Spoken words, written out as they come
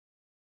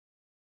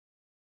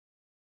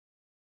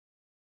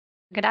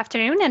Good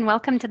afternoon and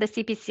welcome to the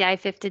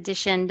CPCI 5th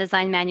edition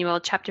Design Manual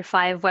Chapter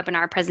 5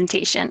 webinar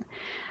presentation.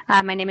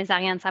 My name is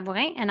Ariane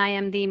Sabourin and I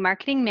am the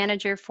Marketing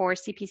Manager for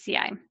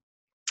CPCI.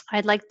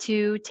 I'd like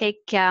to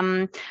take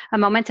a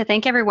moment to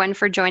thank everyone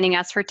for joining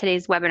us for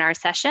today's webinar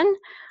session.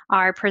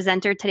 Our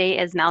presenter today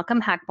is Malcolm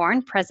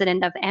Hachborn,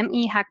 President of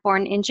M.E.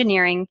 Hachborn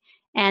Engineering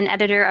and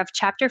Editor of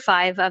Chapter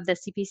 5 of the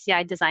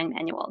CPCI Design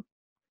Manual.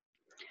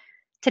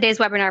 Today's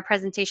webinar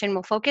presentation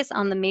will focus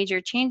on the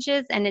major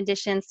changes and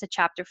additions to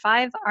Chapter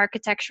 5,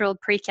 Architectural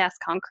Precast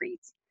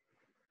Concrete.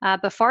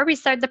 Before we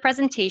start the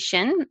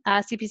presentation,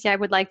 CPCI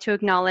would like to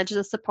acknowledge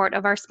the support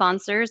of our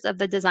sponsors of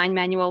the Design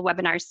Manual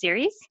webinar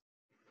series.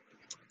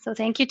 So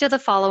thank you to the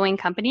following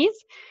companies: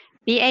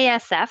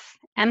 BASF,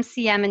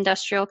 MCM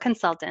Industrial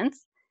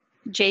Consultants,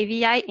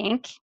 JVI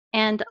Inc.,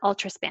 and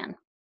Ultraspan.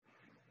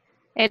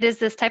 It is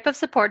this type of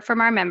support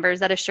from our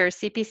members that assures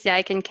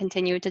CPCI can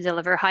continue to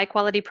deliver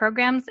high-quality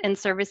programs and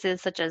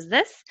services such as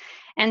this,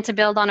 and to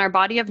build on our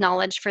body of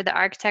knowledge for the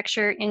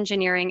architecture,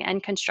 engineering,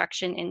 and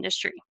construction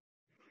industry.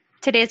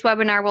 Today's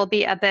webinar will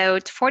be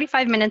about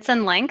 45 minutes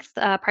in length.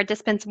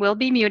 Participants will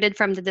be muted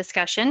from the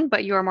discussion,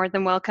 but you are more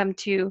than welcome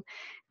to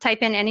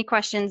type in any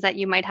questions that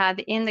you might have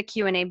in the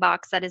Q&A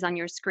box that is on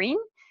your screen,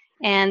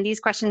 and these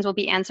questions will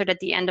be answered at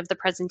the end of the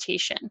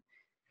presentation.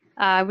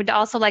 I would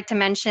also like to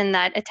mention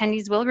that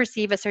attendees will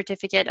receive a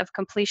certificate of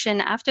completion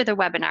after the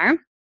webinar,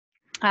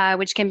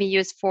 which can be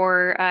used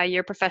for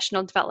your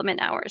professional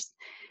development hours.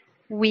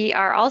 We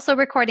are also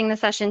recording the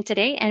session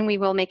today, and we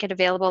will make it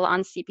available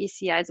on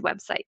CPCI's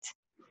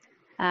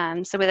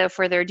website. So without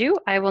further ado,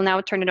 I will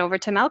now turn it over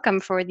to Malcolm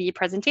for the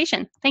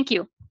presentation. Thank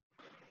you.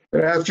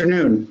 Good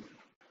afternoon.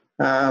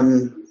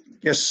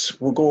 Yes,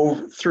 we'll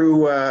go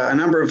through a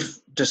number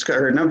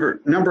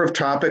of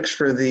topics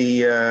for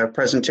the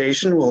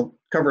presentation. We'll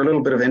cover a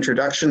little bit of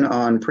introduction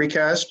on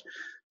precast,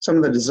 some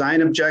of the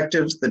design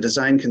objectives, the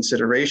design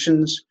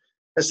considerations,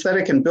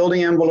 aesthetic and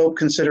building envelope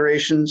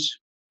considerations,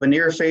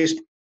 veneer-faced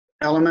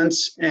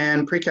elements,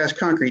 and precast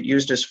concrete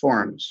used as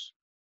forms.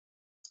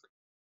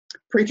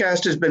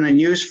 Precast has been in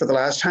use for the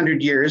last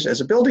 100 years as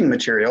a building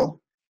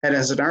material and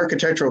as an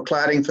architectural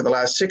cladding for the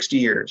last 60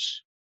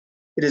 years.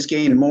 It has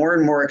gained more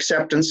and more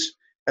acceptance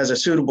as a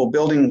suitable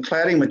building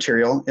cladding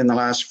material in the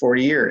last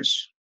 40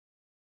 years.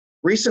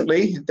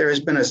 Recently, there has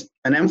been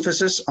an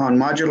emphasis on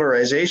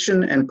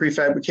modularization and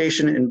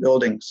prefabrication in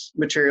buildings,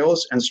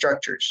 materials, and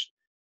structures,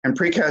 and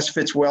precast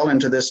fits well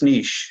into this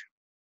niche.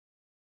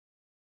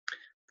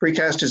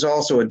 Precast is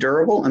also a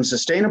durable and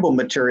sustainable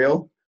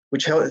material,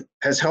 which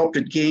has helped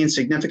it gain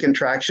significant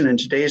traction in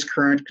today's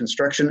current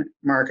construction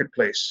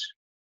marketplace.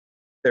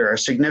 There are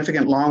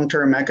significant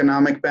long-term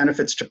economic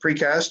benefits to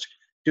precast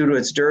due to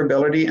its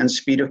durability and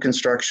speed of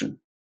construction.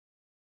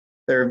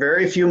 There are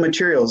very few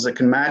materials that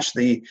can match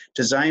the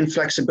design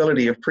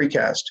flexibility of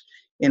precast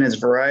in its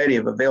variety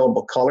of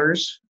available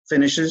colors,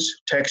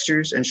 finishes,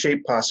 textures, and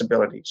shape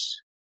possibilities.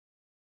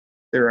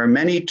 There are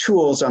many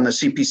tools on the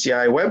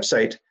CPCI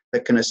website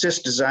that can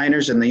assist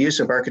designers in the use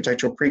of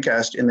architectural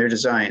precast in their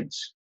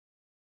designs.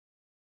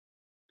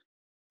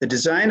 The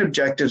design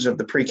objectives of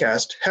the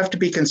precast have to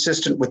be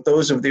consistent with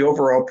those of the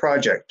overall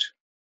project.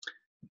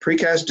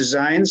 Precast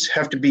designs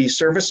have to be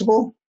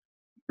serviceable,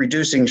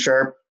 reducing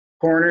sharp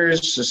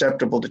corners,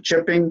 susceptible to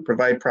chipping,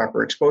 provide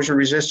proper exposure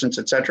resistance,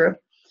 etc.,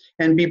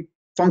 and be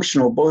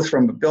functional both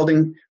from a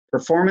building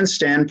performance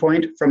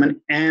standpoint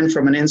and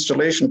from an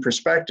installation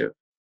perspective.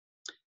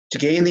 To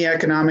gain the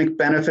economic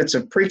benefits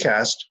of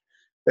precast,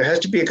 there has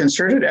to be a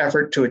concerted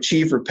effort to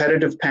achieve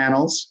repetitive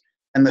panels,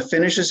 and the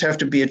finishes have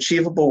to be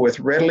achievable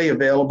with readily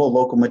available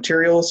local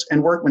materials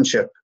and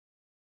workmanship.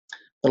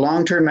 The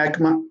long-term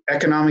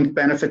economic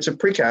benefits of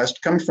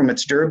precast come from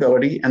its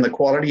durability and the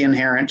quality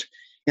inherent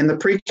in the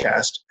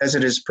precast as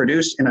it is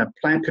produced in a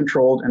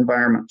plant-controlled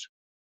environment.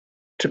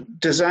 To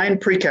design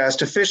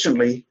precast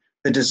efficiently,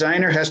 the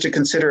designer has to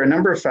consider a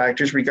number of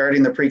factors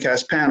regarding the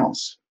precast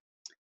panels: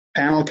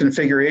 panel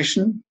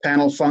configuration,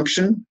 panel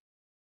function,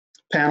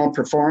 panel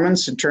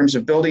performance in terms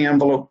of building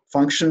envelope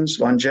functions,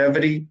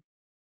 longevity,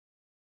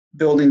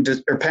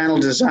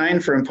 panel design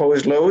for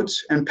imposed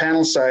loads, and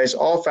panel size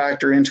all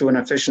factor into an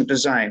efficient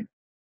design.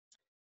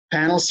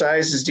 Panel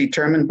size is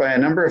determined by a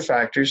number of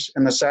factors,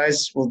 and the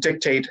size will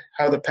dictate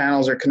how the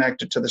panels are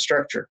connected to the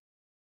structure.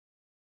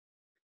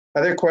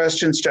 Other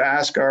questions to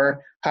ask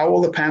are, how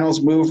will the panels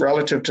move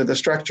relative to the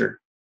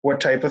structure? What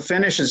type of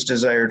finish is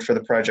desired for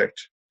the project?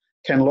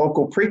 Can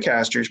local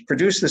precasters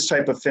produce this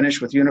type of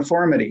finish with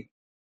uniformity?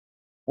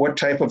 What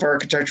type of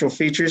architectural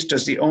features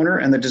does the owner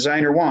and the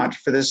designer want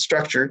for this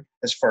structure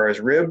as far as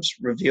ribs,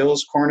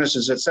 reveals,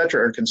 cornices,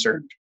 etc. are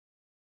concerned?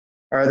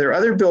 Are there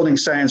other building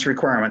science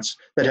requirements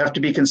that have to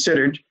be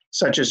considered,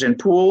 such as in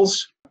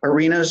pools,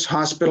 arenas,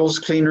 hospitals,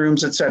 clean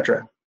rooms,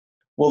 etc.?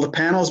 Will the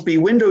panels be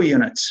window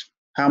units?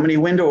 How many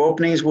window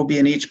openings will be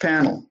in each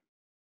panel?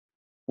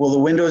 Will the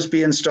windows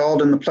be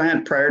installed in the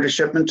plant prior to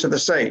shipment to the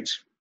site?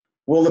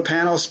 Will the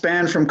panels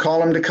span from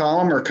column to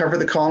column or cover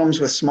the columns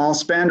with small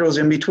spandrels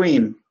in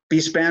between? Be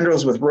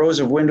spandrels with rows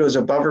of windows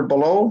above or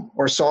below,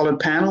 or solid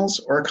panels,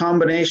 or a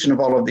combination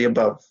of all of the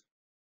above?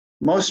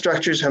 Most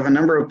structures have a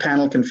number of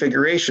panel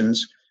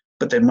configurations,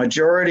 but the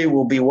majority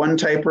will be one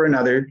type or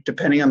another,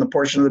 depending on the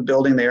portion of the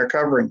building they are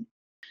covering.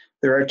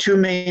 There are two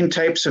main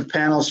types of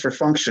panels for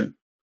function: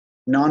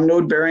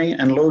 non-load-bearing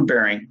and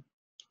load-bearing.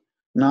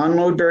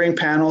 Non-load-bearing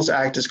panels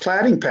act as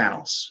cladding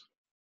panels.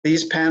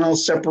 These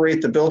panels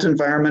separate the built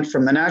environment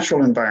from the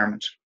natural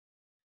environment.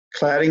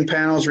 Cladding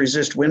panels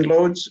resist wind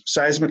loads,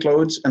 seismic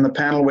loads, and the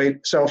panel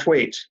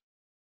self-weight.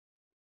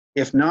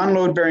 If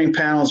non-load-bearing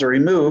panels are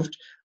removed,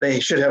 they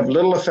should have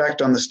little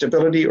effect on the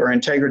stability or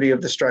integrity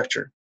of the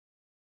structure.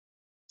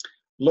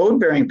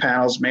 Load-bearing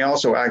panels may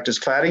also act as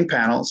cladding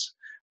panels,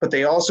 but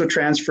they also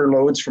transfer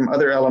loads from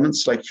other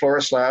elements like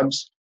floor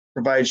slabs,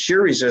 provide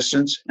shear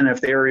resistance, and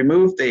if they are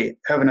removed, they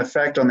have an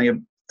effect on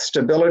the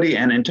stability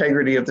and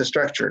integrity of the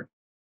structure.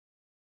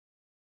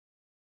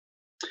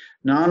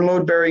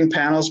 Non-load-bearing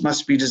panels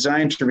must be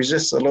designed to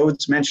resist the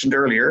loads mentioned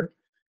earlier,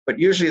 but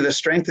usually the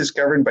strength is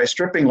governed by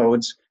stripping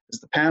loads, as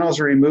the panels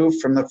are removed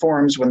from the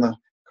forms when the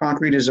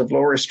concrete is of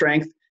lower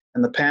strength,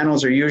 and the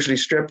panels are usually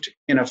stripped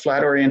in a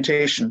flat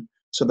orientation,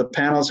 so the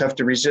panels have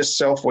to resist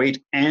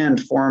self-weight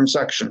and form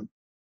suction.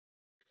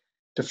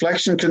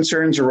 Deflection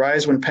concerns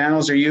arise when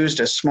panels are used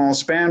as small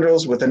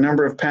spandrels with a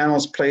number of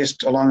panels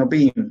placed along a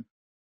beam.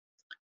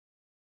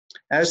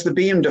 As the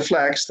beam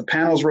deflects, the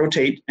panels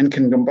rotate and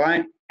can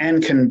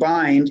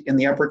bind in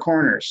the upper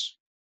corners.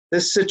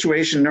 This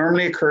situation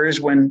normally occurs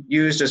when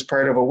used as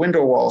part of a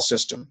window wall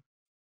system.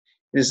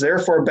 It is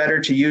therefore better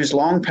to use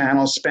long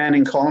panels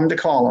spanning column to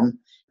column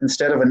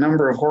instead of a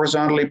number of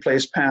horizontally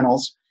placed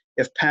panels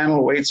if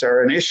panel weights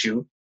are an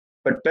issue,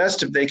 but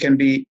best if they can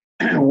be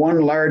one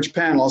large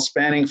panel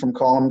spanning from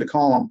column to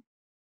column.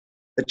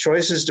 The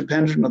choice is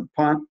dependent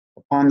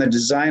upon the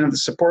design of the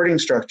supporting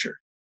structure.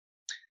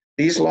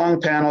 These long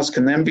panels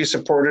can then be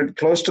supported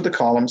close to the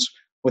columns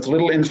with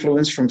little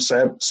influence from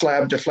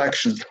slab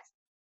deflection.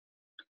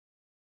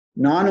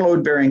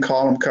 Non-load-bearing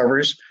column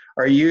covers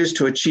are used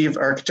to achieve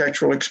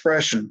architectural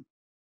expression.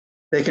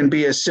 They can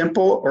be as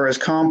simple or as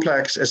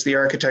complex as the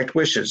architect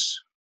wishes.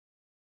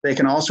 They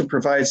can also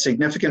provide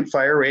significant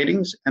fire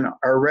ratings and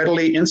are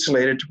readily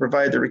insulated to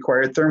provide the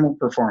required thermal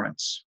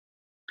performance.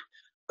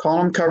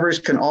 Column covers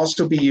can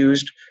also be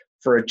used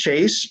for a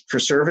chase for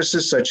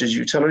services such as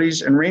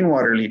utilities and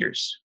rainwater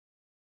leaders.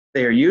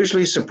 They are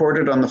usually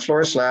supported on the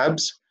floor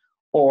slabs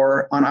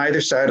or on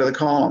either side of the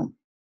column.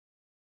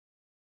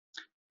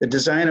 The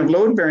design of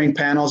load-bearing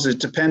panels is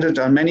dependent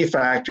on many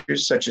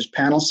factors such as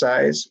panel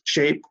size,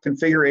 shape,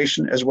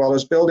 configuration, as well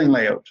as building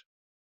layout.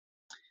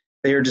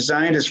 They are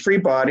designed as free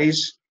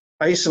bodies,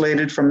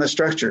 isolated from the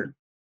structure.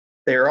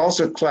 They are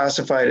also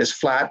classified as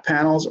flat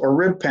panels or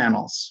rib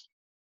panels.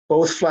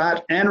 Both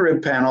flat and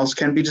rib panels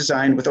can be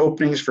designed with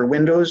openings for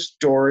windows,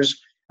 doors,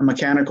 and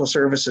mechanical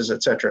services,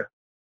 etc.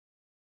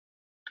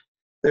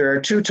 There are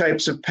two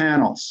types of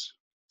panels.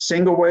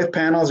 Single width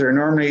panels are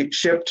normally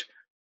shipped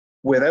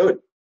without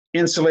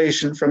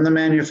insulation from the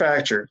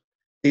manufacturer.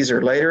 These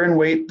are lighter in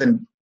weight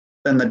than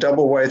the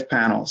double width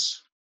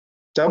panels.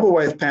 Double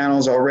width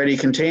panels already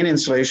contain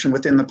insulation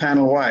within the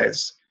panel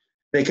withes.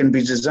 They can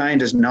be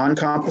designed as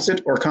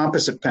non-composite or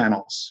composite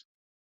panels.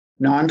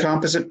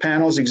 Non-composite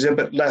panels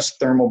exhibit less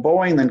thermal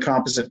bowing than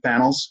composite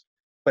panels,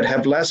 but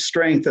have less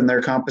strength than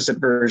their composite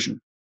version.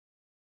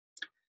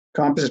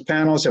 Composite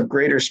panels have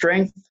greater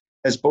strength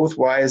as both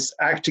withes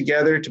act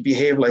together to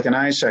behave like an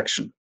eye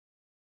section.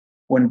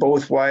 When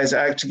both withes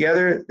act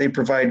together, they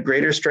provide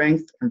greater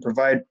strength and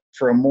provide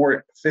for a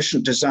more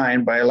efficient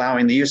design by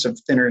allowing the use of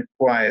thinner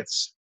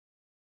withes.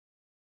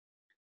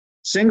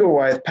 Single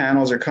withe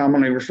panels are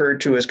commonly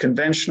referred to as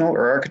conventional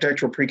or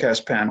architectural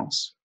precast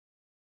panels.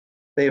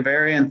 They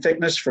vary in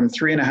thickness from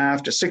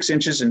 3.5 to 6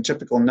 inches in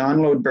typical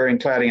non-load-bearing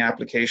cladding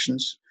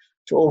applications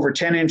to over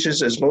 10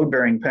 inches as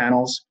load-bearing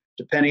panels,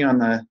 depending on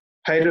the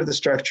height of the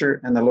structure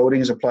and the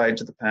loadings applied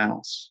to the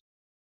panels.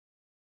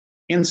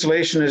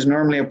 Insulation is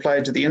normally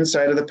applied to the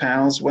inside of the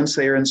panels once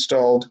they are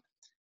installed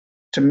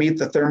to meet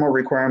the thermal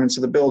requirements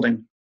of the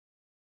building.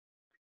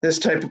 This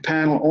type of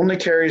panel only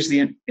carries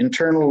the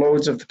internal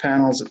loads of the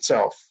panels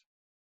itself.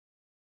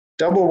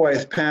 Double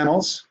width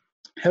panels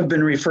have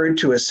been referred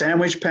to as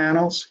sandwich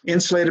panels,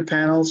 insulated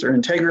panels, or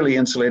integrally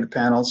insulated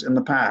panels in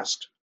the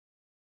past.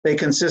 They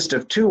consist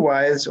of two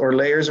withes or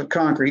layers of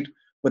concrete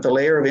with a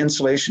layer of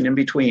insulation in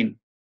between.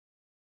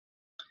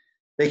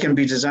 They can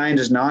be designed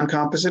as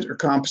non-composite or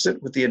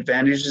composite with the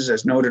advantages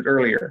as noted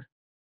earlier.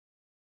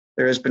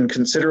 There has been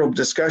considerable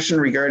discussion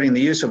regarding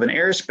the use of an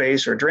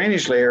airspace or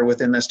drainage layer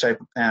within this type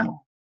of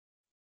panel.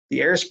 The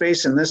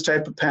airspace in this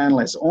type of panel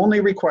is only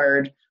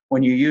required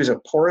when you use a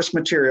porous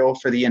material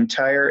for the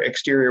entire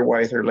exterior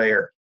withe or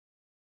layer.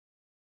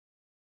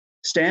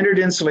 Standard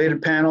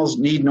insulated panels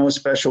need no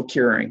special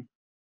curing.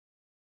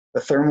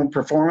 The thermal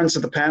performance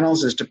of the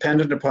panels is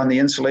dependent upon the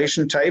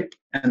insulation type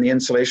and the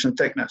insulation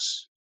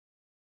thickness.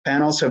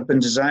 Panels have been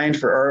designed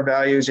for R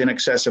values in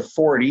excess of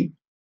 40,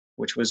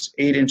 which was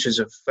 8 inches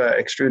of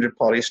extruded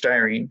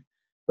polystyrene,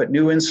 but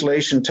new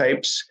insulation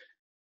types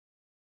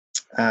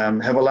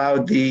have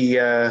allowed the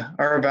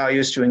R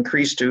values to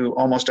increase to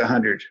almost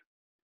 100.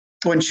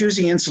 When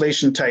choosing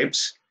insulation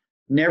types,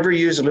 Never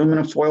use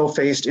aluminum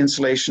foil-faced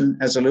insulation,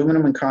 as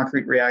aluminum and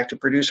concrete react to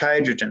produce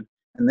hydrogen,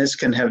 and this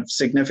can have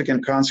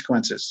significant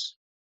consequences.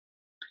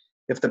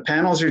 If the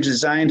panels are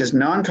designed as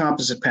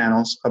non-composite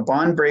panels, a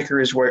bond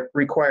breaker is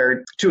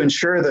required to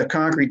ensure the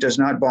concrete does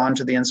not bond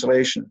to the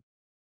insulation.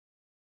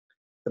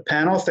 The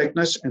panel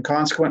thickness and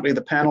consequently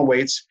the panel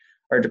weights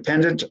are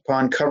dependent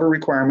upon cover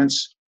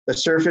requirements, the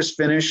surface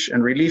finish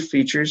and relief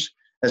features,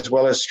 as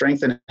well as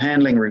strength and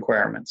handling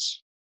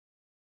requirements.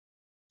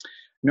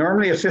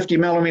 Normally, a 50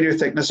 millimeter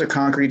thickness of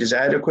concrete is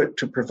adequate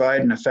to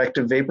provide an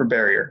effective vapor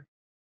barrier.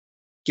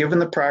 Given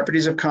the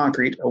properties of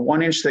concrete, a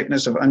 1-inch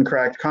thickness of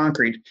uncracked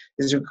concrete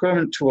is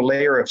equivalent to a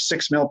layer of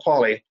 6 mil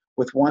poly,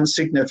 with one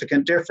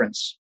significant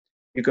difference.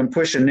 You can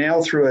push a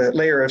nail through a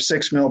layer of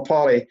 6 mil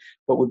poly,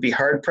 but would be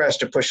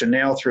hard-pressed to push a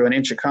nail through an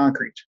inch of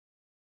concrete.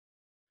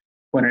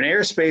 When an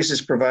airspace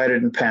is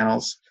provided in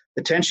panels,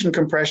 the tension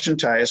compression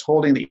ties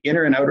holding the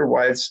inner and outer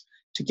withes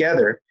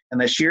together and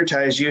the shear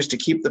ties used to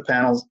keep the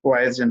panel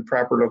withes in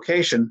proper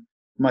location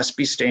must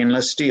be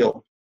stainless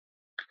steel.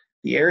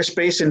 The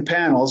airspace in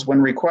panels,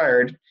 when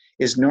required,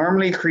 is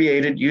normally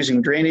created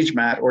using drainage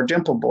mat or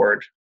dimple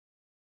board.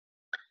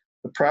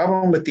 The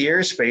problem with the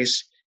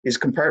airspace is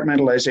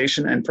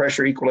compartmentalization and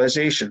pressure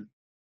equalization.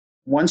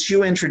 Once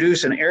you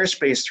introduce an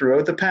airspace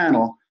throughout the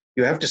panel,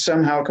 you have to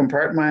somehow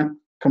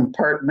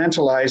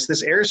compartmentalize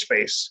this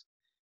airspace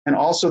and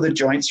also the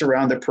joints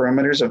around the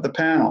perimeters of the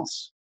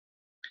panels.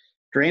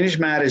 Drainage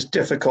mat is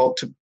difficult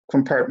to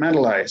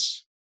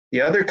compartmentalize.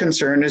 The other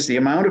concern is the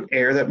amount of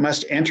air that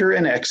must enter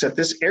and exit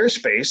this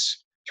airspace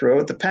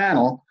throughout the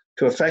panel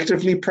to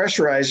effectively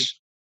pressure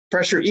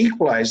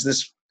equalize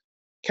this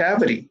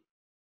cavity.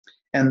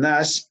 And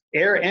thus,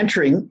 air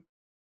entering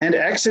and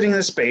exiting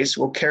the space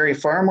will carry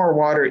far more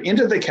water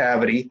into the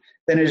cavity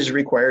than it is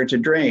required to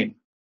drain.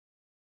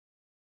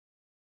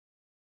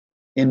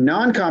 In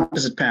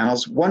non-composite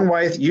panels, one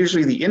withe,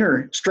 usually the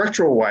inner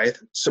structural withe,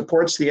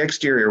 supports the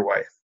exterior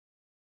withe.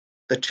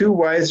 The two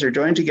withes are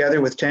joined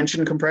together with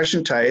tension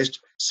compression ties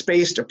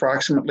spaced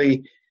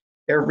approximately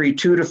every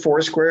 2 to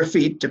 4 square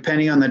feet,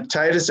 depending on the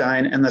tie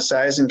design and the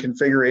size and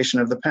configuration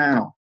of the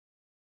panel.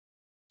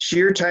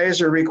 Shear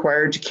ties are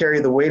required to carry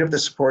the weight of the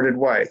supported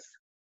withe.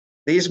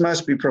 These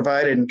must be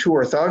provided in 2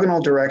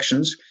 orthogonal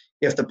directions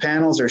if the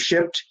panels are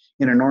shipped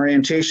in an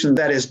orientation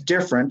that is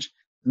different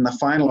than the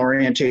final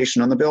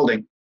orientation on the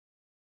building.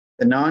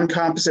 The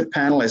non-composite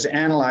panel is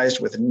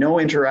analyzed with no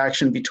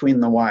interaction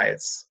between the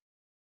withes.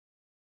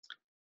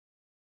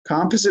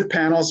 Composite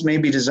panels may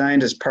be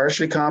designed as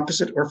partially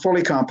composite or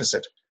fully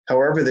composite.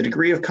 However, the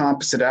degree of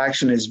composite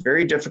action is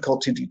very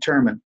difficult to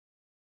determine.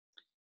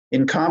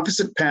 In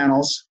composite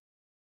panels,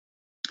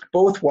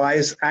 both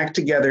withes act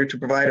together to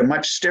provide a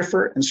much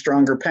stiffer and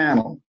stronger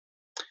panel.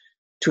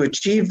 To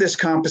achieve this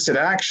composite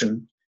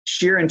action,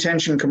 shear and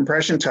tension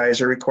compression ties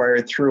are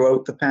required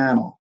throughout the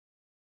panel.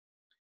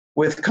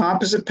 With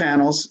composite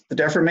panels, the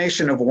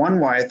deformation of one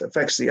withe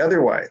affects the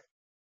other withe.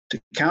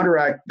 To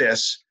counteract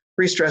this,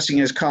 pre-stressing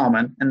is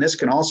common, and this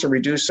can also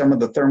reduce some of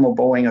the thermal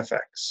bowing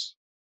effects.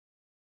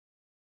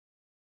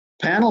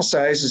 Panel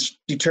size is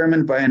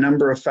determined by a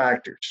number of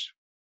factors.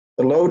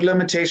 The load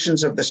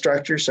limitations of the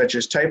structure, such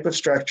as type of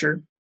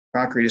structure,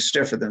 concrete is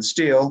stiffer than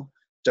steel,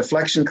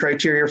 deflection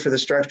criteria for the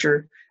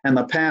structure, and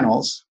the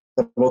panels,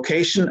 the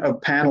location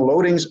of panel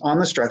loadings on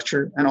the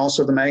structure, and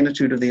also the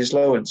magnitude of these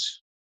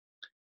loads.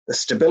 The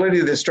stability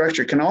of the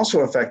structure can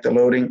also affect the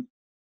loading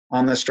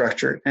on the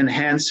structure and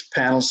hence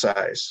panel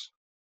size.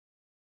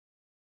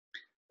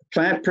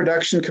 Plant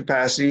production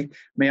capacity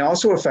may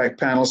also affect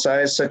panel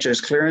size, such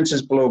as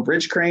clearances below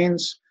bridge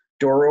cranes,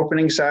 door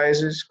opening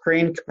sizes,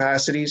 crane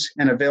capacities,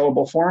 and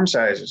available form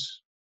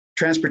sizes.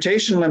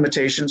 Transportation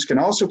limitations can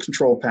also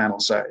control panel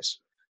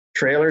size.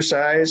 Trailer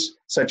size,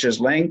 such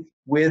as length,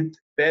 width,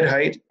 bed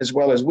height, as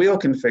well as wheel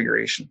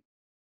configuration.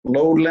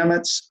 Load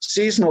limits,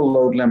 seasonal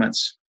load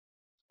limits,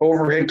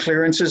 overhead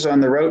clearances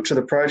on the route to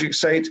the project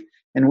site,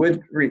 and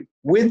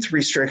width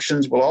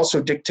restrictions will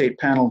also dictate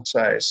panel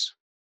size.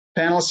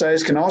 Panel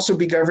size can also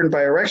be governed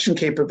by erection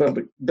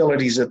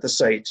capabilities at the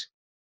site.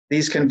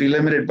 These can be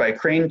limited by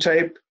crane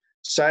type,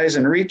 size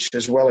and reach,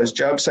 as well as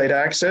job site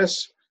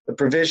access, the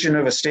provision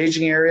of a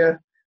staging area,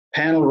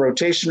 panel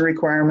rotation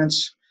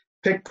requirements,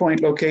 pick point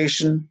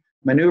location,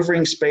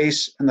 maneuvering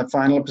space, and the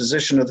final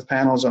position of the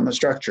panels on the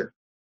structure.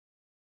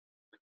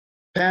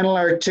 Panel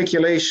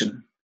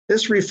articulation.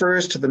 This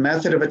refers to the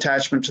method of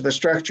attachment to the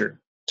structure,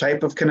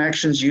 type of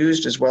connections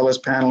used, as well as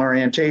panel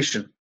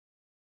orientation.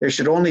 There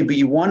should only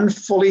be one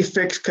fully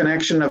fixed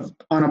connection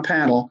on a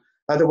panel,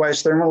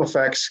 otherwise thermal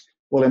effects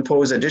will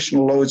impose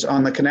additional loads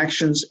on the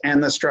connections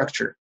and the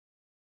structure.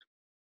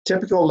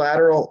 Typical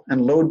lateral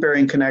and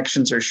load-bearing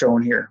connections are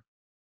shown here.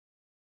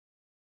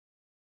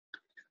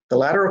 The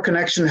lateral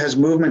connection has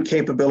movement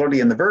capability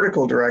in the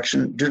vertical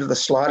direction due to the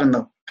slot in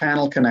the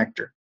panel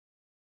connector.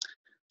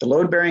 The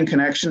load-bearing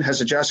connection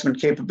has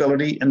adjustment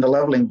capability in the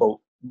leveling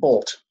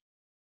bolt.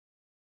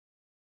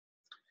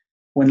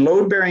 When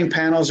load-bearing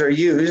panels are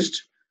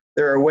used,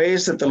 There are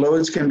ways that the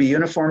loads can be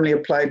uniformly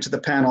applied to the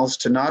panels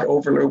to not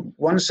overload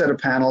one set of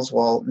panels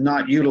while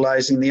not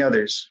utilizing the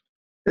others.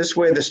 This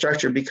way, the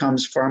structure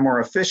becomes far more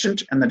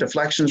efficient and the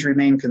deflections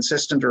remain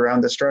consistent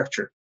around the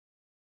structure.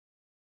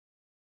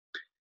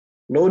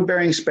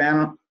 Load-bearing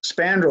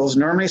spandrels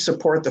normally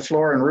support the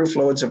floor and roof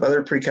loads of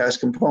other precast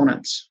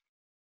components.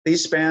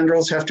 These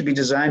spandrels have to be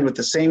designed with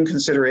the same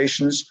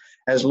considerations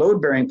as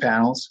load-bearing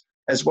panels,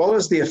 as well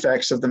as the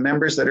effects of the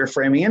members that are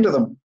framing into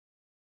them.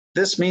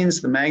 This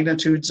means the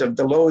magnitudes of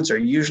the loads are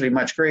usually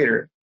much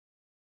greater.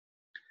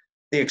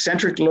 The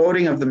eccentric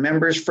loading of the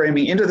members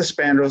framing into the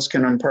spandrels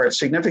can impart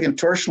significant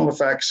torsional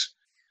effects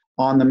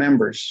on the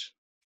members.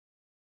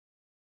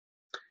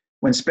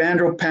 When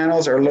spandrel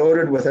panels are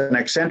loaded with an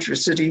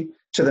eccentricity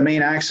to the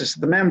main axis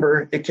of the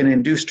member, it can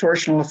induce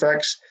torsional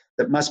effects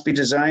that must be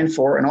designed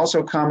for and also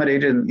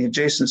accommodated in the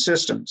adjacent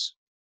systems.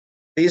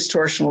 These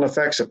torsional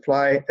effects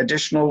apply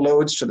additional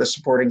loads to the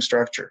supporting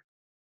structure.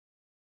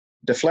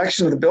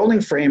 Deflection of the building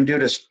frame due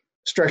to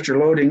structure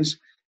loadings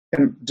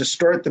can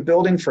distort the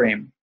building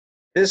frame.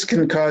 This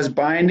can cause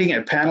binding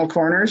at panel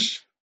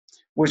corners,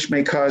 which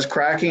may cause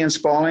cracking and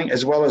spalling,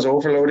 as well as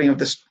overloading of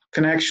the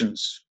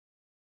connections.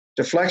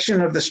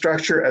 Deflection of the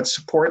structure at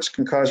supports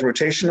can cause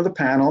rotation of the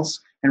panels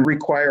and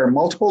require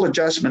multiple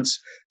adjustments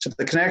to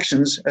the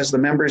connections as the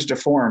members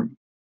deform.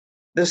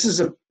 This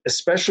is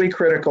especially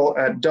critical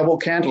at double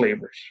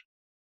cantilevers.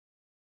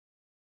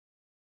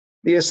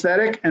 The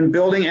aesthetic and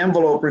building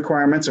envelope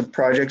requirements of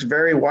projects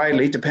vary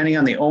widely depending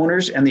on the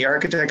owners and the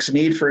architect's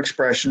need for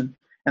expression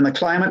and the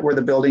climate where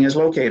the building is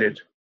located.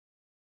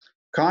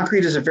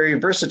 Concrete is a very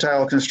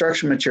versatile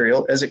construction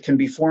material as it can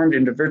be formed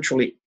into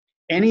virtually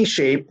any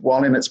shape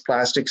while in its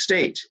plastic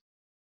state.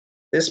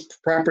 This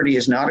property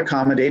is not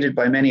accommodated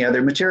by many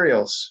other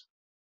materials.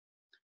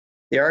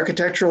 The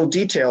architectural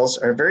details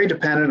are very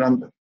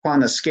dependent upon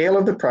the scale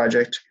of the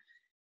project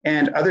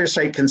and other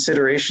site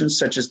considerations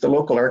such as the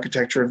local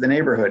architecture of the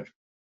neighborhood.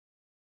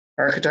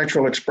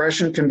 Architectural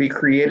expression can be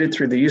created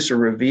through the use of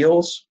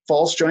reveals,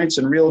 false joints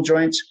and real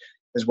joints,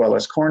 as well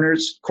as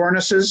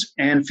cornices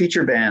and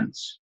feature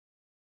bands.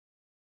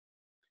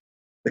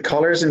 The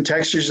colors and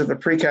textures of the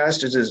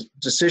precast is a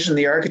decision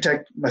the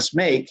architect must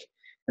make,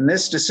 and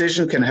this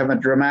decision can have a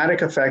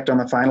dramatic effect on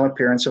the final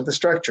appearance of the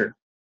structure.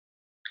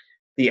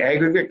 The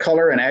aggregate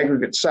color and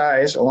aggregate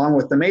size, along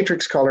with the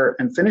matrix color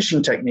and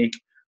finishing technique,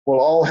 will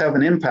all have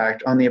an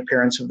impact on the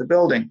appearance of the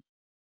building.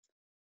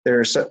 There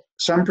are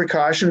some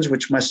precautions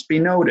which must be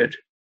noted.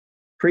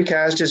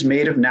 Precast is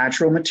made of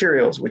natural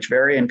materials which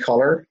vary in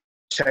color,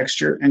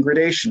 texture, and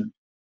gradation.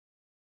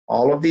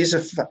 All of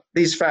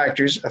these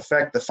factors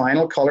affect the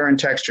final color and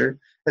texture,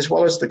 as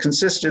well as the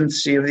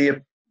consistency of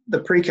the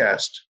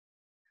precast.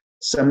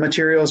 Some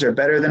materials are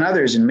better than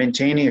others in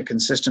maintaining a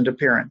consistent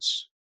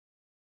appearance.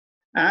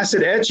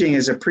 Acid etching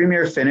is a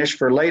premier finish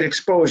for light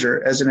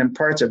exposure as it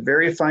imparts a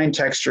very fine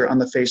texture on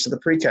the face of the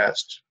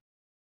precast.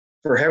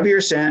 For heavier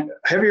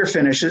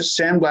finishes,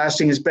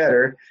 sandblasting is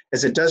better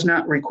as it does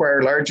not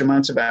require large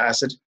amounts of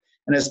acid,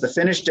 and as the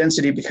finish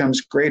density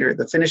becomes greater,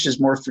 the finish is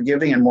more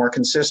forgiving and more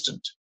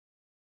consistent.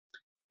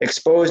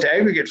 Exposed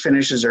aggregate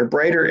finishes are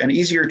brighter and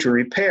easier to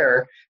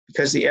repair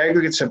because the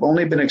aggregates have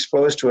only been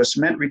exposed to a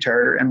cement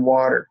retarder and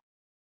water.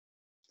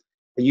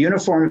 A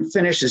uniform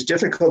finish is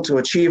difficult to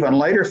achieve on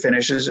lighter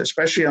finishes,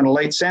 especially on a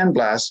light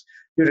sandblast,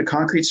 due to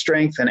concrete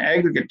strength and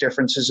aggregate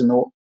differences in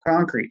the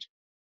concrete.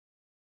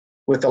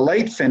 With a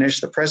light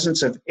finish, the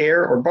presence of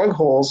air or bug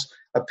holes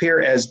appear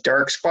as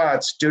dark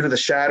spots due to the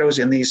shadows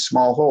in these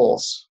small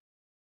holes.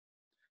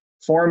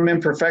 Form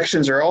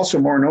imperfections are also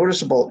more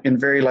noticeable in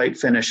very light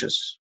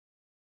finishes.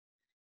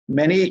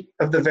 Many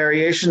of the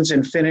variations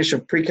in finish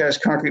of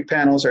precast concrete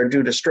panels are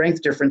due to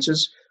strength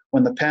differences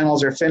when the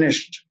panels are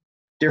finished,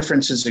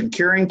 differences in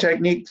curing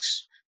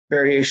techniques,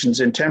 variations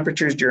in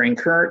temperatures during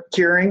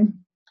curing,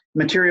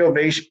 material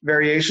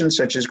variations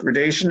such as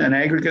gradation and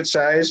aggregate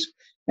size,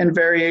 and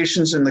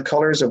variations in the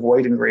colors of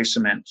white and gray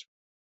cement.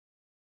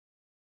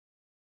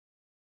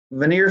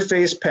 Veneer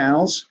face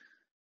panels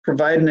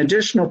provide an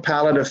additional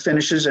palette of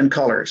finishes and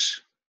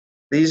colors.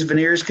 These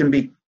veneers can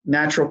be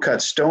natural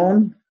cut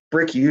stone,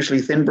 brick,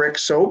 usually thin brick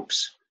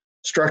soaps,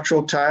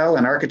 structural tile,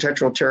 and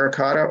architectural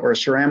terracotta or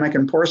ceramic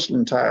and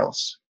porcelain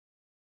tiles.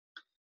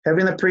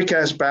 Having the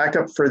precast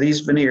backup for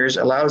these veneers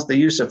allows the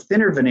use of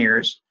thinner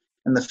veneers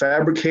and the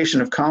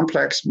fabrication of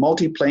complex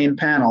multi-plane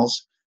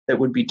panels that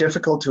would be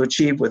difficult to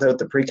achieve without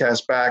the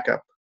precast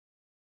backup.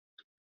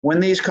 When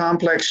these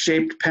complex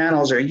shaped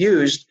panels are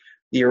used,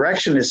 the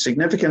erection is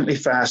significantly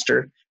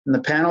faster and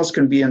the panels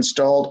can be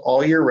installed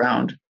all year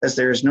round as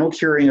there is no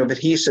curing of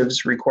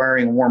adhesives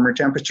requiring warmer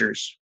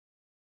temperatures.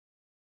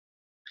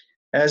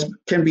 As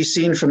can be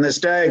seen from this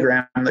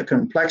diagram, the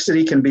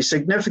complexity can be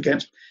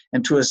significant,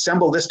 and to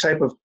assemble this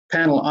type of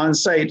panel on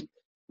site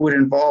would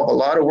involve a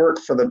lot of work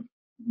for the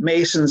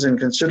masons in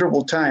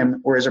considerable time,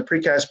 whereas a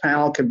precast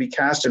panel can be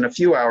cast in a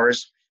few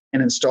hours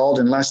and installed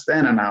in less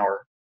than an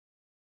hour.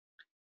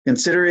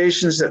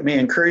 Considerations that may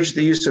encourage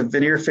the use of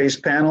veneer face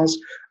panels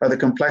are the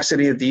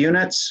complexity of the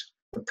units,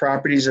 the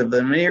properties of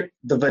the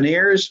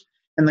veneers,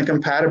 and the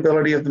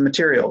compatibility of the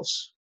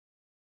materials.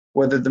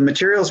 Whether the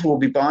materials will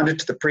be bonded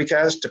to the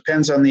precast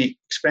depends on the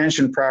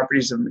expansion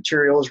properties of the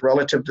materials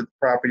relative to the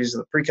properties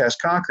of the precast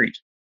concrete.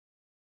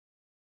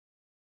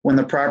 When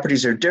the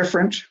properties are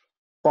different,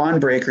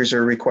 bond breakers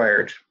are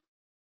required.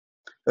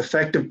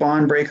 Effective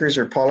bond breakers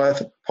are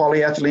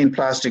polyethylene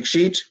plastic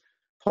sheet,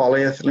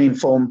 polyethylene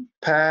foam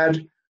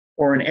pad,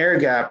 or an air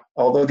gap,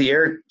 although the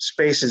air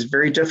space is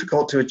very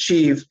difficult to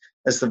achieve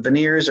as the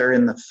veneers are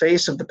in the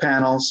face of the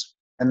panels,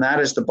 and that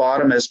is the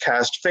bottom as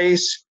cast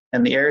face,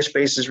 and the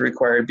airspace is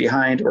required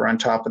behind or on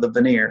top of the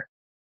veneer.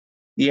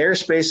 The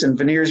airspace in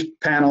veneers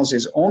panels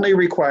is only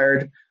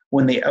required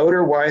when the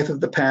outer width of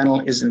the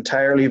panel is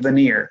entirely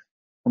veneer,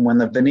 and when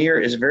the veneer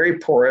is very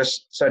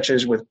porous, such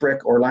as with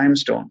brick or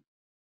limestone.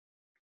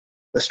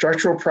 The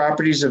structural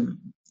properties of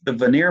the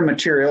veneer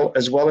material,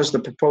 as well as the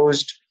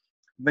proposed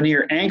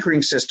veneer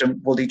anchoring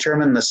system, will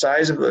determine the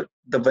size of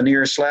the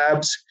veneer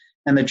slabs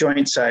and the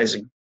joint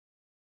sizing.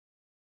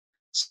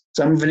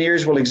 Some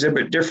veneers will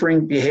exhibit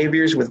differing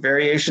behaviors with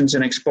variations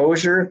in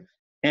exposure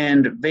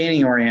and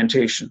veining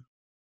orientation.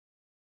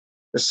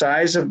 The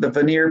size of the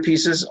veneer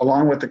pieces,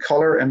 along with the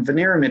color and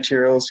veneer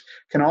materials,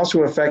 can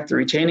also affect the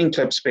retaining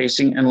clip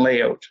spacing and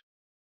layout.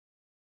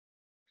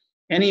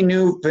 Any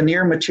new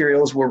veneer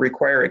materials will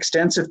require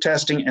extensive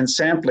testing and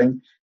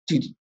sampling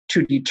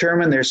to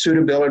determine their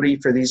suitability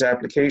for these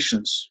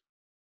applications.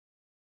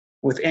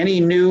 With any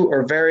new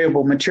or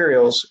variable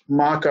materials,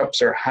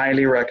 mock-ups are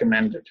highly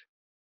recommended.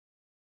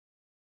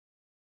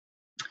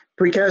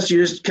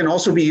 Precast can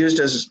also be used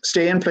as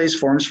stay-in-place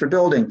forms for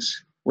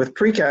buildings. With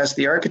precast,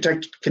 the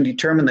architect can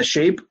determine the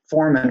shape,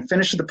 form, and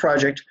finish of the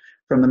project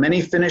from the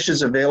many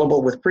finishes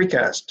available with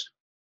precast.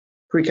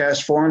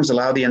 Precast forms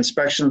allow the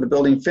inspection of the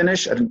building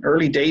finish at an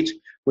early date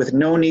with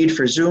no need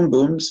for zoom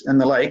booms and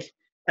the like,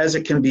 as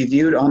it can be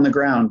viewed on the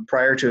ground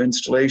prior to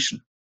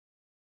installation.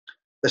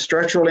 The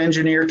structural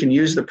engineer can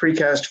use the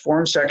precast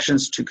form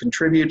sections to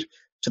contribute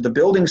to the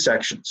building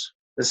sections.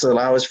 This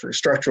allows for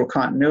structural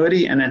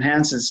continuity and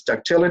enhances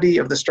ductility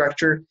of the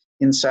structure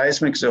in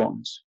seismic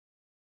zones.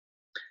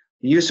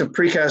 The use of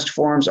precast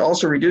forms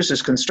also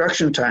reduces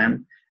construction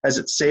time, as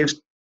it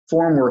saves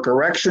formwork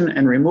erection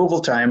and removal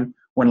time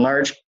when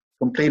large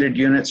completed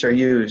units are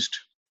used.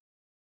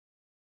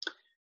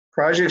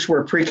 Projects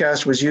where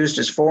precast was used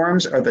as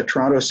forms are the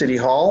Toronto City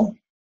Hall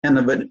and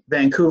the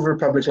Vancouver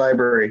Public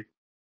Library.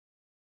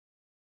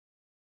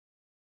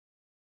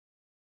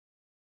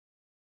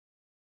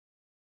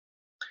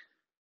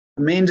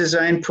 The main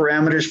design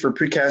parameters for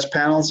precast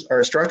panels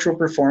are structural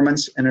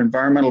performance and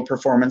environmental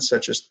performance,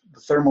 such as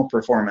thermal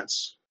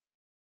performance.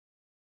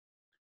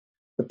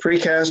 The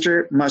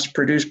precaster must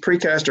produce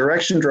precast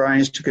erection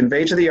drawings to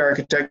convey to the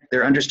architect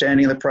their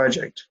understanding of the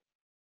project.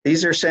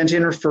 These are sent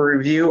in for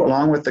review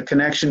along with the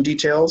connection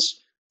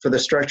details for the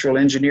structural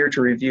engineer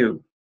to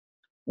review.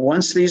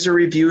 Once these are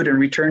reviewed and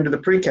returned to the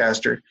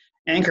precaster,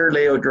 anchor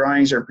layout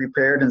drawings are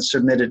prepared and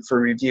submitted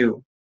for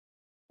review.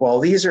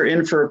 While these are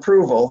in for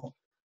approval,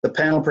 the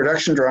panel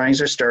production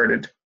drawings are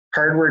started,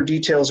 hardware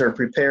details are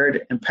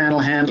prepared, and panel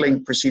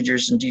handling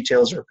procedures and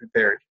details are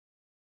prepared.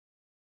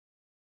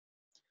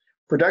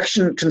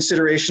 Production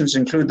considerations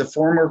include the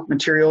formwork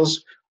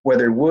materials,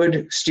 whether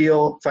wood,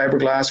 steel,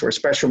 fiberglass, or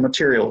special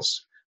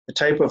materials, the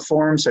type of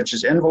forms such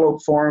as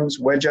envelope forms,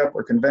 wedge-up,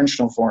 or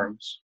conventional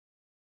forms.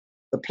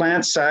 The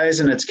plant size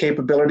and its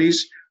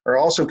capabilities are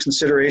also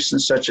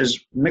considerations such as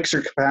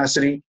mixer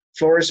capacity,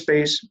 floor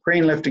space,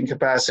 crane lifting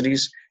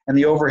capacities, and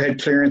the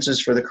overhead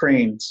clearances for the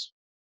cranes.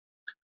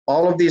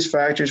 All of these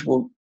factors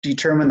will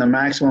determine the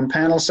maximum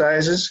panel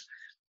sizes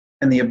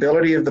and the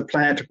ability of the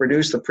plant to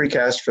produce the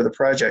precast for the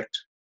project.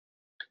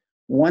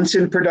 Once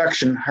in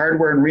production,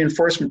 hardware and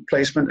reinforcement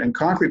placement and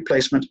concrete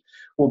placement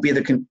will be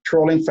the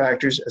controlling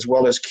factors, as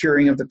well as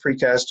curing of the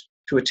precast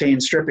to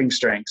attain stripping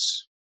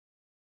strengths.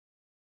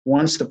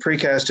 Once the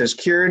precast is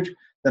cured,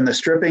 then the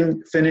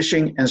stripping,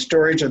 finishing, and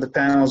storage of the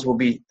panels will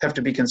have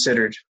to be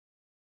considered.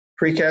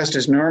 Precast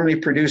is normally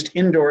produced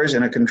indoors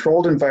in a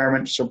controlled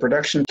environment, so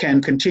production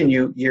can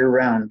continue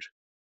year-round.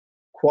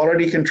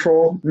 Quality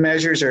control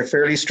measures are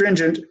fairly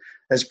stringent,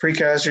 as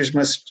precasters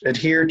must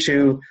adhere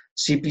to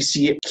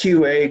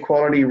CPCI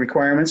quality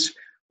requirements,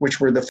 which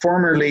were the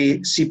formerly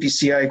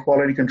CPCI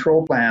quality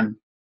control plan,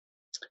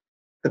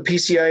 the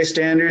PCI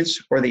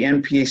standards, or the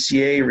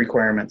NPCA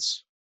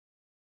requirements.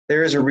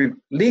 There is a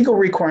legal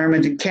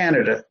requirement in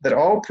Canada that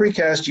all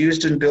precast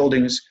used in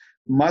buildings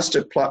must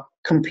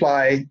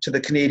comply to the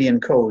Canadian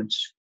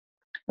codes.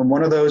 And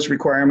one of those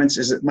requirements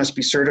is it must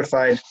be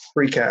certified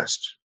precast.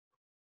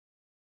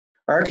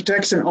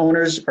 Architects and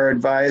owners are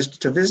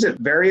advised to visit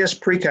various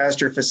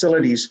precaster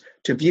facilities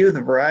to view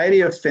the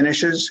variety of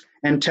finishes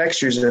and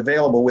textures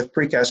available with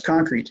precast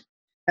concrete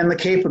and the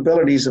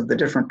capabilities of the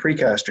different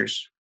precasters.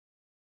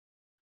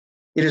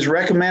 It is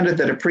recommended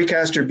that a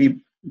precaster be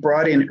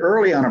brought in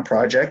early on a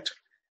project,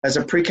 as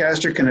a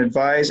precaster can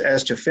advise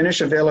as to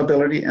finish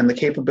availability and the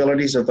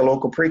capabilities of the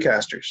local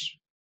precasters.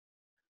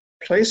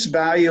 Place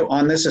value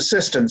on this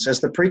assistance, as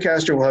the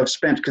precaster will have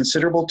spent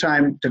considerable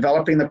time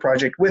developing the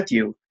project with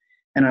you,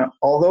 and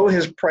although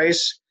his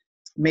price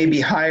may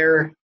be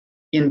higher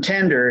in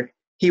tender,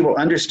 he will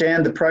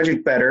understand the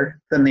project better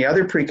than the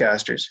other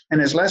precasters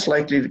and is less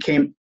likely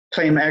to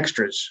claim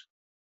extras.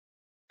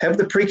 Have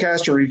the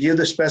precaster review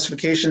the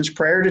specifications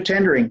prior to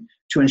tendering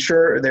to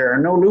ensure there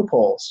are no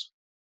loopholes.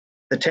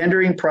 The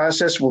tendering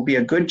process will be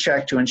a good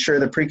check to ensure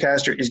the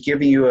precaster is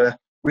giving you a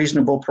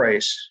reasonable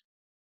price.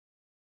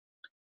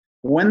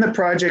 When the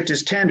project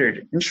is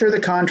tendered, ensure the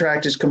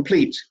contract is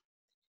complete.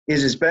 It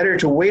is better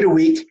to wait a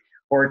week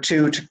or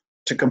two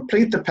to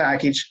complete the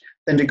package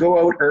than to go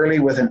out early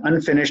with an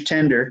unfinished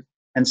tender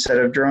and set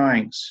of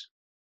drawings.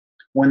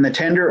 When the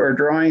tender or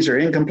drawings are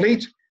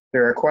incomplete,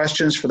 there are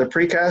questions for the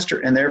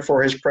precaster and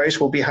therefore his price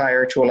will be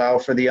higher to allow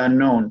for the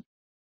unknown.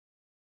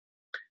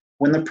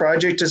 When the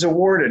project is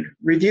awarded,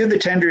 review the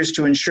tenders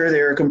to ensure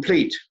they are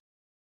complete.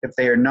 If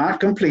they are not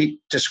complete,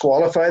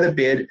 disqualify the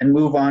bid and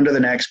move on to the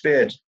next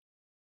bid.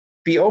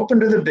 Be open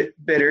to the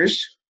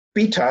bidders,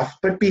 be tough,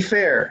 but be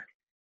fair.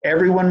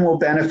 Everyone will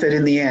benefit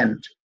in the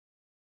end.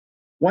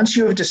 Once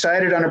you have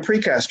decided on a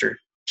precaster,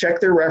 check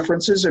their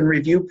references and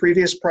review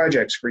previous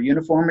projects for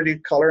uniformity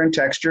of color and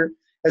texture,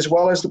 as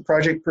well as the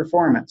project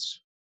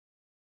performance.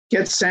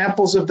 Get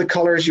samples of the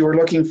colors you are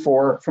looking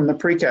for from the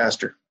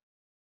precaster.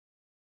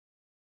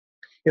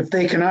 If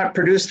they cannot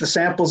produce the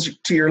samples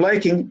to your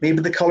liking,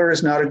 maybe the color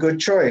is not a good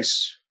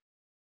choice.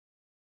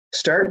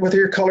 Start with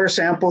your color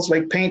samples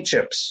like paint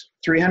chips.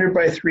 300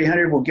 by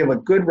 300 will give a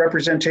good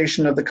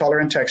representation of the color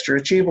and texture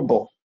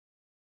achievable.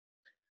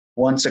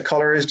 Once a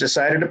color is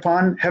decided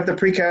upon, have the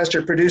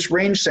precaster produce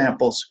range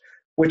samples,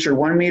 which are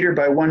 1 meter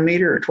by 1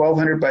 meter or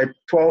 1200 by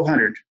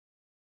 1200.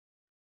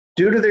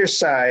 Due to their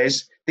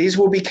size, these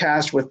will be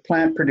cast with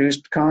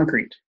plant-produced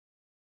concrete.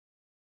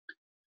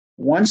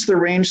 Once the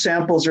range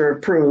samples are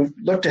approved,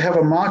 look to have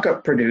a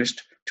mock-up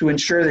produced to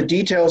ensure the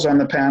details on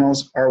the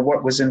panels are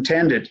what was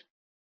intended.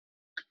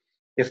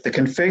 If the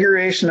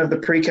configuration of the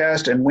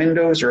precast and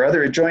windows or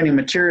other adjoining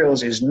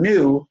materials is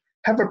new,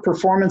 have a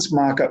performance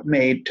mock-up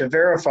made to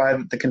verify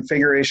that the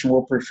configuration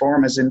will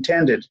perform as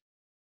intended.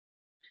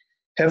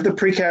 Have the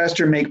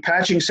precaster make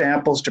patching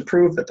samples to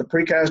prove that the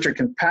precaster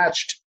can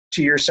patch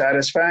to your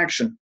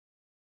satisfaction.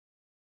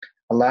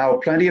 Allow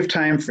plenty of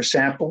time for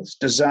samples,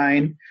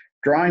 design,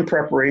 drawing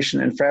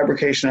preparation, and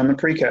fabrication on the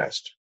precast.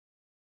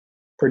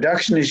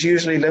 Production is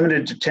usually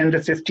limited to 10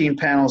 to 15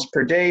 panels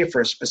per day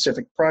for a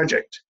specific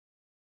project.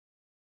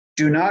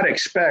 Do not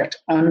expect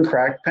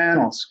uncracked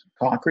panels.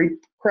 Concrete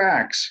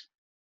cracks.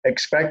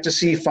 Expect to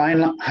see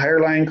fine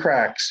higher-lying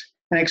cracks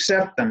and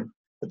accept them,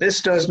 but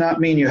this does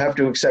not mean you have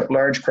to accept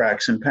large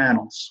cracks in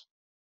panels.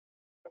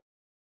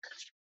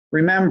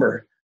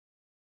 Remember,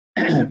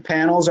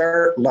 panels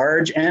are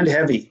large and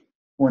heavy.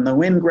 When the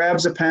wind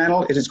grabs a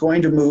panel, it is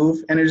going to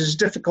move, and it is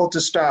difficult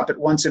to stop it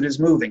once it is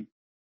moving.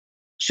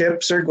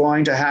 Chips are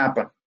going to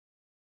happen.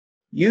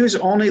 Use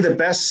only the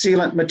best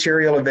sealant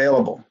material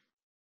available.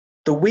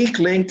 The weak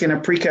link in a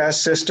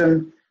precast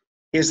system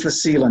is the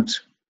sealant.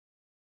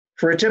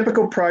 For a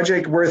typical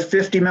project worth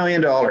 $50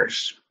 million,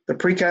 the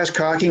precast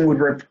caulking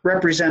would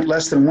represent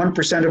less than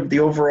 1% of the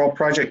overall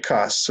project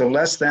cost, so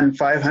less than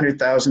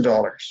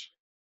 $500,000.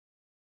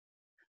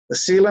 The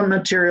sealant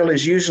material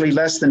is usually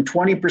less than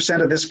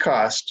 20% of this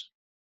cost,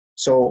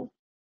 so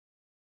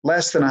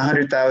less than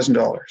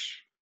 $100,000.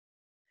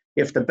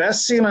 If the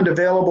best sealant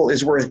available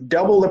is worth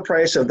double the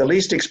price of the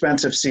least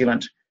expensive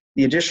sealant,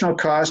 the additional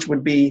cost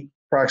would be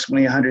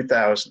approximately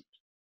 $100,000.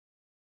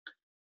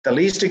 The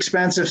least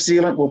expensive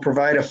sealant will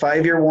provide a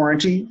 5-year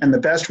warranty, and the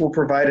best will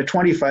provide a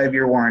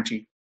 25-year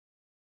warranty.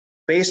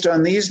 Based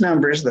on these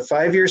numbers, the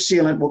 5-year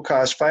sealant will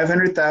cost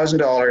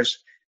 $500,000,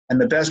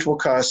 and the best will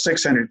cost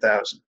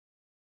 $600,000.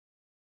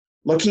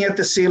 Looking at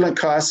the sealant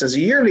costs as a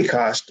yearly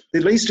cost, the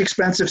least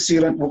expensive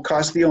sealant will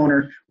cost the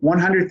owner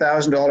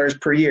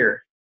 $100,000 per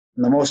year,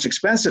 and the most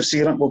expensive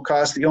sealant will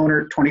cost the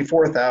owner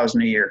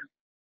 $24,000 a year.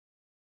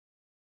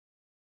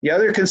 The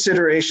other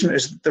consideration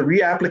is that the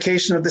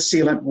reapplication of the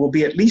sealant will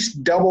be at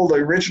least double the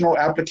original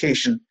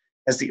application,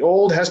 as the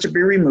old has to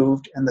be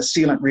removed and the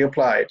sealant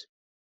reapplied.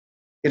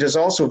 It is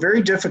also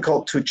very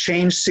difficult to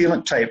change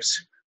sealant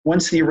types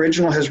once the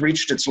original has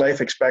reached its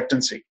life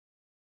expectancy.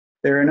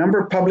 There are a number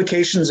of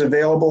publications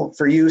available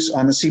for use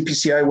on the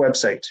CPCI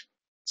website.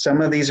 Some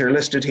of these are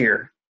listed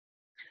here.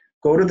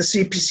 Go to the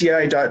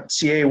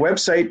cpci.ca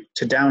website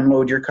to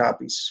download your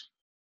copies.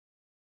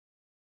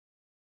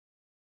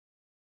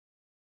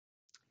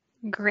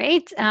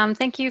 Great.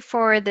 Thank you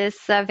for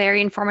this very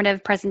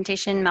informative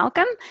presentation,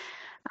 Malcolm.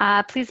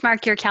 Please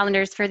mark your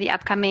calendars for the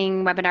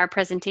upcoming webinar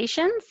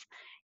presentations.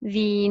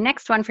 The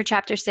next one for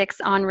Chapter 6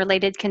 on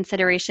related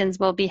considerations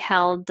will be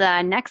held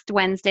next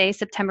Wednesday,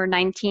 September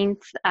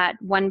 19th at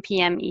 1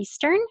 p.m.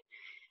 Eastern.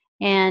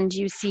 And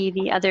you see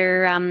the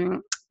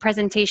other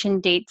presentation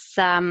dates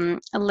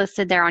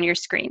listed there on your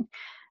screen.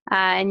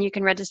 And you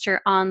can register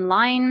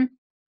online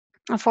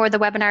for the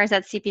webinars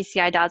at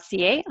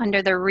cpci.ca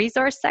under the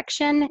resource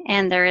section,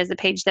 and there is a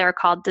page there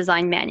called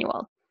Design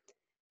Manual.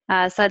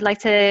 So I'd like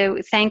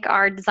to thank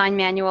our Design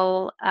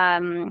Manual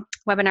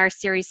webinar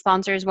series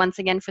sponsors once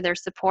again for their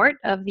support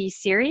of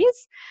these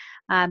series.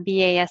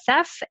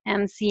 BASF,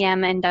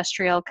 MCM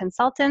Industrial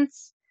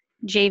Consultants,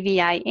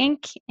 JVI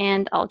Inc.,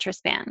 and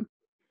Ultraspan.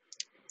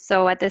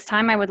 So at this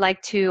time, I would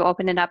like to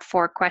open it up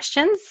for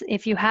questions.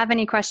 If you have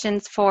any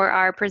questions for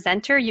our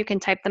presenter, you can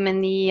type them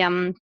in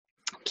the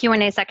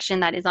Q&A section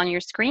that is on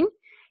your screen,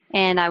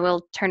 and I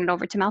will turn it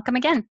over to Malcolm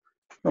again.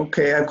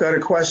 Okay, I've got a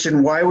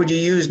question. Why would you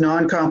use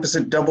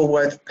non-composite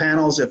double-width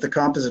panels if the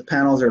composite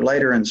panels are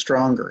lighter and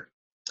stronger?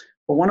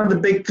 Well, one of the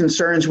big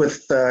concerns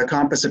with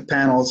composite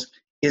panels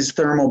is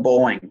thermal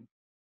bowing.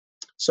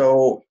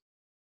 So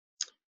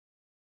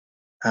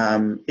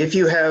if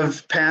you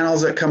have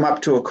panels that come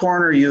up to a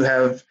corner, you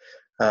have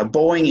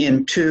bowing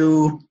in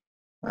two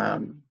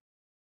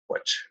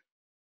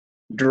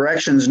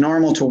directions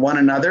normal to one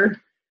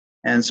another.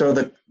 And so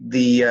the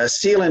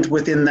sealant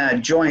within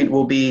that joint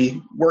will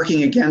be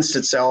working against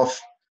itself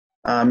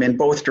in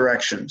both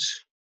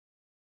directions.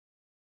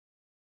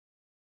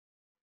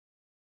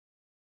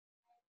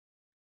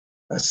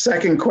 A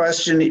second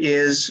question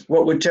is,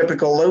 what would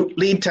typical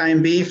lead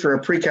time be for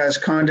a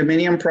precast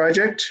condominium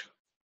project?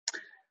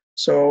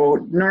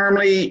 So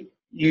normally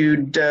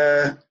you'd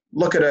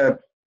look at a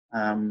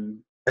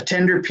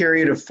tender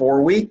period of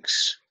 4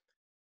 weeks.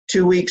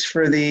 2 weeks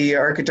for the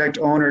architect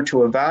owner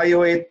to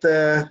evaluate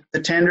the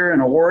tender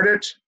and award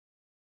it.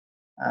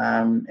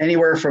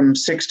 Anywhere from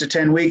 6 to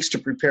 10 weeks to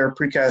prepare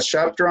precast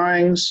shop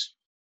drawings.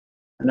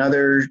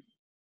 Another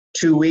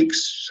 2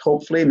 weeks,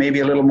 hopefully, maybe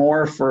a little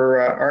more for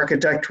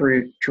architect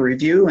to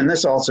review. And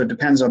this also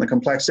depends on the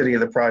complexity of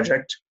the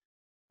project.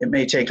 It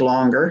may take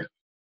longer.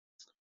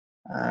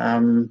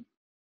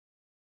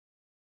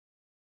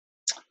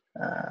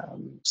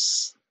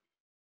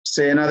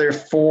 Say another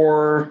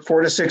four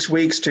to 6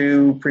 weeks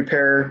to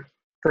prepare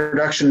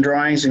production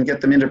drawings and get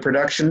them into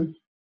production,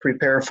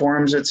 prepare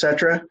forms,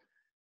 etc.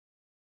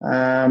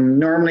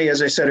 Normally,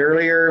 as I said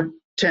earlier,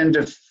 10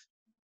 to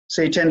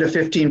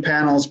 15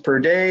 panels per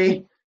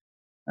day.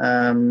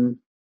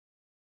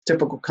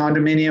 Typical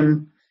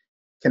condominium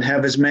can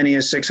have as many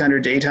as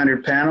 600 to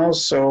 800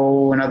 panels,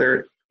 so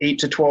another 8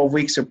 to 12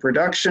 weeks of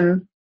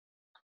production.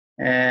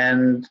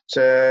 And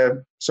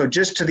so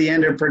just to the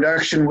end of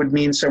production would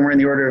mean somewhere in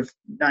the order of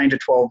 9 to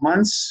 12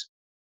 months.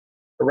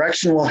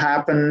 Erection will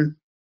happen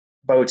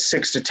about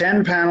 6 to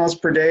 10 panels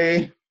per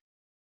day.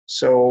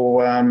 So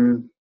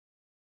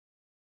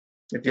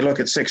if you look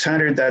at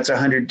 600, that's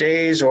 100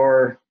 days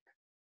or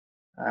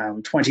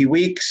 20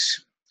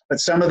 weeks. But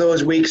some of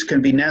those weeks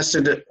can be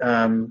nested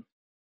in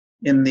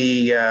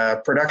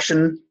the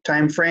production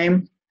time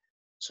frame.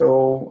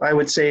 So I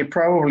would say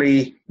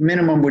probably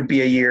minimum would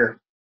be a year.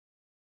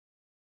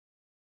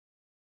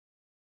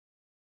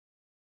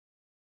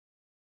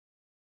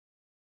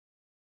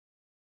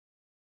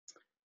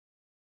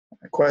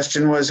 The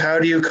question was, how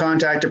do you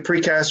contact a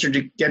precaster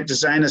to get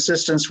design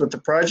assistance with the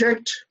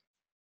project?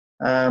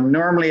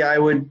 Normally, I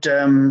would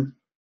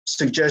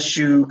suggest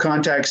you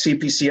contact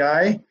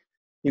CPCI.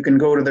 You can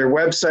go to their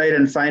website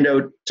and find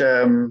out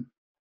the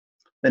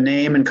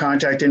name and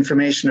contact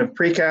information of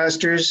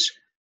precasters.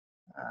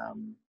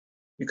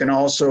 You can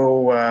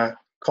also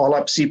call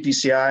up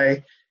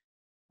CPCI,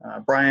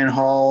 Brian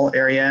Hall,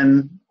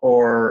 Ariane,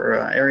 or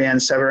Ariane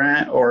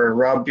Severin, or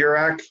Rob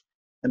Burak,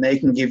 and they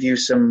can give you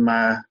some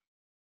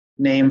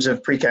names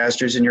of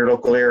precasters in your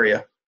local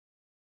area.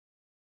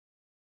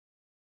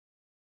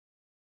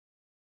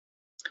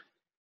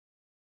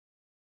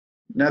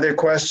 Another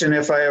question,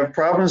 if I have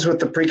problems with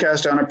the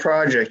precast on a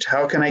project,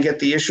 how can I get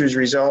the issues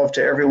resolved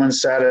to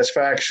everyone's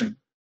satisfaction?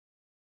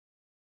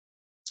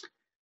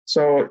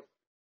 So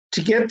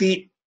to get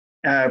the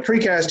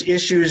precast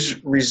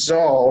issues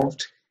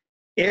resolved,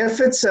 if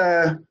it's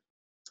a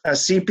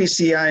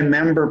CPCI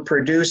member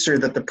producer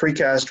that the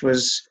precast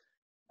was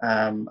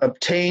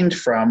obtained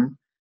from,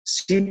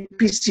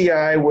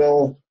 CPCI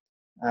will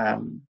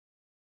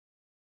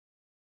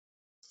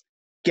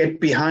get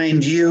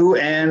behind you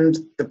and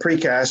the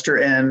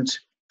precaster and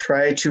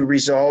try to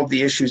resolve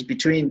the issues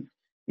between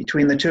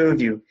the two of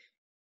you.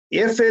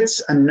 If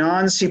it's a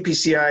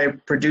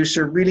non-CPCI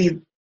producer, really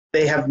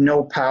they have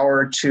no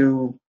power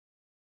to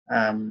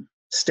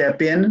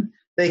step in.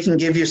 They can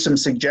give you some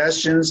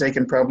suggestions. They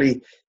can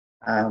probably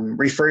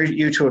refer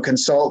you to a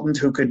consultant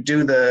who could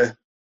do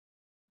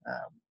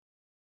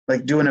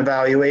do an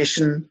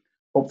evaluation,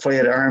 hopefully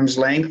at arm's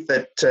length,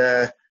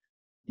 that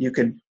you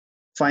could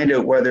find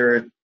out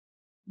whether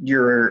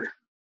you're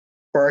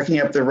barking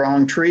up the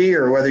wrong tree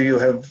or whether you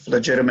have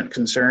legitimate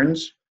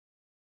concerns.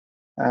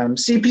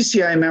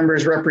 CPCI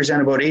members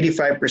represent about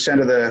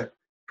 85% of the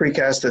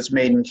precast that's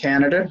made in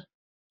Canada.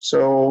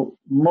 So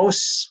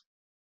most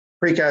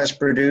precast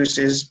produced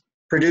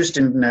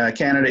in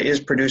Canada is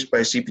produced by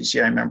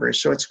CPCI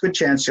members. So it's a good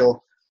chance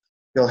you'll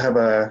have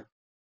a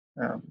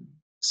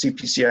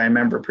CPCI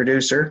member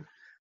producer.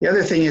 The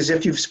other thing is,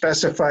 if you've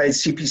specified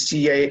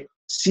CPCQA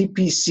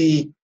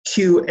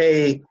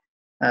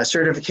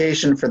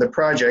certification for the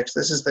project,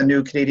 this is the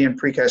new Canadian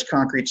Precast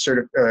Concrete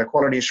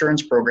Quality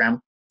Assurance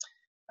Program,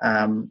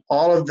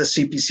 all of the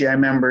CPCI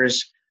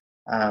members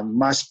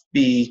must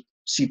be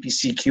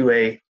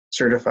CPCQA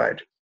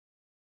certified.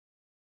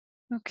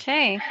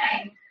 Okay.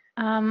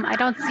 I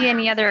don't see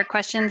any other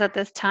questions at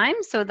this time,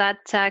 so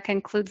that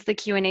concludes the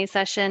Q&A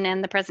session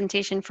and the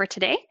presentation for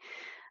today.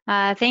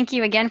 Thank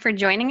you again for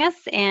joining us,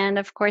 and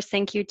of course,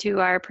 thank you to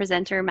our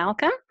presenter,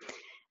 Malcolm.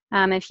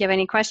 If you have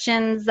any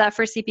questions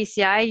for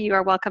CPCI, you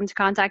are welcome to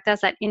contact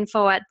us at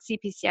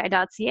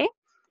info@cpci.ca.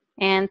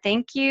 And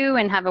thank you,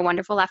 and have a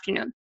wonderful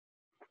afternoon.